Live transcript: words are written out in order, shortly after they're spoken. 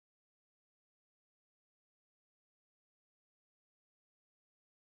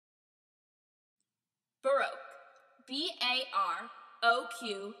Baroque. B-A-R-O-Q-U-E.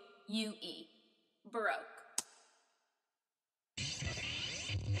 Baroque.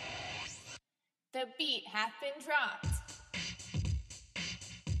 The beat hath been dropped.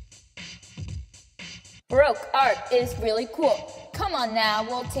 Baroque art is really cool. Come on now,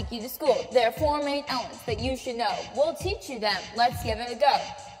 we'll take you to school. There are 4 main elements that you should know. We'll teach you them. Let's give it a go.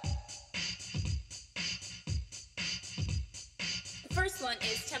 The first one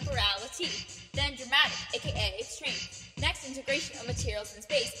is temporality, then dramatic, aka extreme. Next, integration of materials in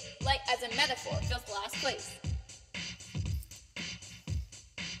space, like as a metaphor, fills the last place.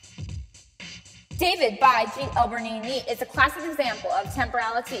 David by G. L. Bernini is a classic example of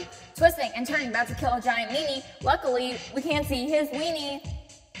temporality. Twisting and turning about to kill a giant meanie. Luckily, we can't see his weenie.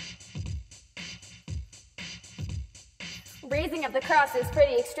 Raising of the cross is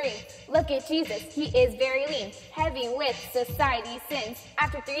pretty extreme. Look at Jesus, he is very lean. Heavy with society sins.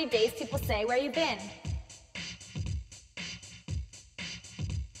 After 3 days, people say, where you been?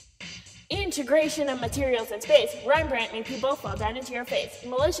 Integration of materials in space. Rembrandt made people fall down into your face.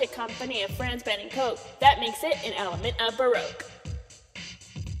 Militia company of France banning coke. That makes it an element of Baroque.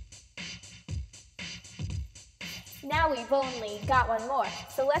 Now we've only got one more,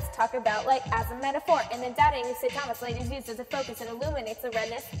 so let's talk about light as a metaphor. In the doubting of St. Thomas, light is used as a focus and illuminates the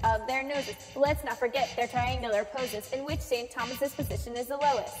redness of their noses. But let's not forget their triangular poses, in which St. Thomas's position is the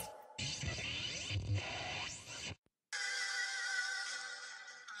lowest.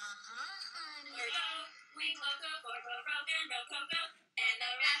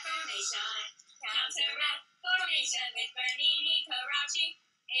 Counter-Reformation with Bernini, Carracci.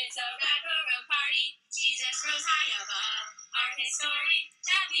 It's a wraparound party. Jesus rose high above. Art his story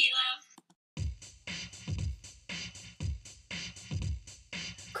that we love.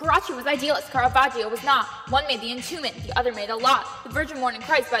 Carracci was idealist, Caravaggio was not. One made the entombment, the other made a lot. The Virgin mourning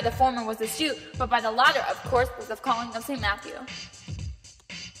Christ by the former was astute, but by the latter, of course, was of calling of St. Matthew.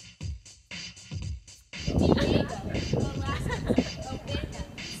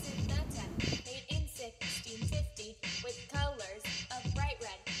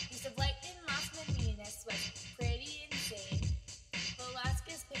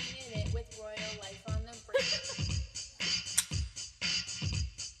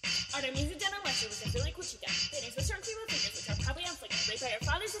 Art of music done on Wesley was a really cool chica. Paintings with certain female figures which are probably on flicker, raped by her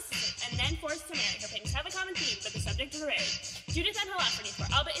father's assistant and then forced to marry. Her paintings have a common theme, but the subject is rare. Judith and Holophonies, where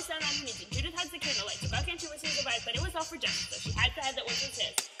Albert is found on her knees, and Judith has the candlelight, so God can't receive the bride, but it was all for justice, so she had the head that wasn't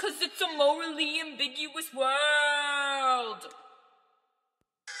his. 'Cause it's a morally ambiguous world.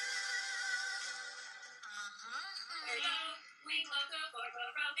 We woke up for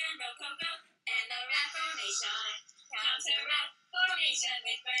Baroque and Rococo and the Reformation. Counter-Reformation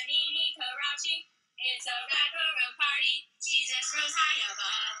with Bernini, Carracci. It's a wraparound party. Jesus rose high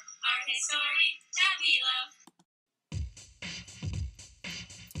above. Art his story that we love.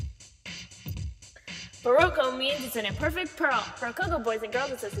 Barocco means it's an imperfect pearl. For Rococo boys and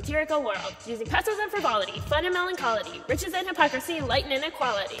girls, it's a satirical world, using pathos and frivolity, fun and melancholy, riches and hypocrisy, light and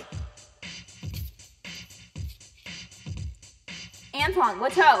inequality. Antoine,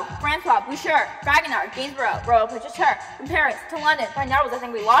 Watteau, Francois, Boucher, Fragonard, Gainsborough, Royal Purchaser, from Paris to London. By Narwhals, I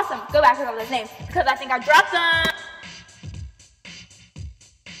think we lost them. Go back and look up those names, because I think I dropped them.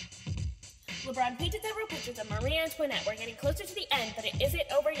 LeBron painted several pictures of Marie Antoinette. We're getting closer to the end, but it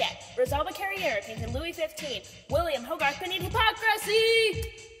isn't over yet. Rosalba Carriere painted Louis XV. William Hogarth painted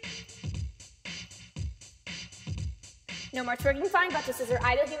hypocrisy! No more twerking, flying buttresses, or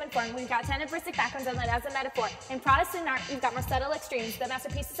idle human form. We've got tenebristic backgrounds and lit as a metaphor. In Protestant art, we've got more subtle extremes. The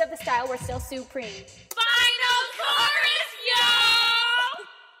masterpieces of the style were still supreme. Final chorus, yo!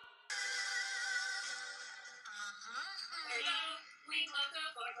 We woke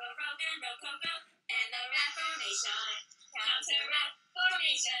up for Baroque and Rococo and the Reformation.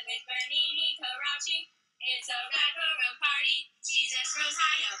 Counter-Reformation with Bernini, Carracci. It's a wraparound party. Jesus rose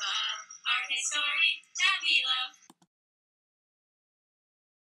high above. Art his story that we love.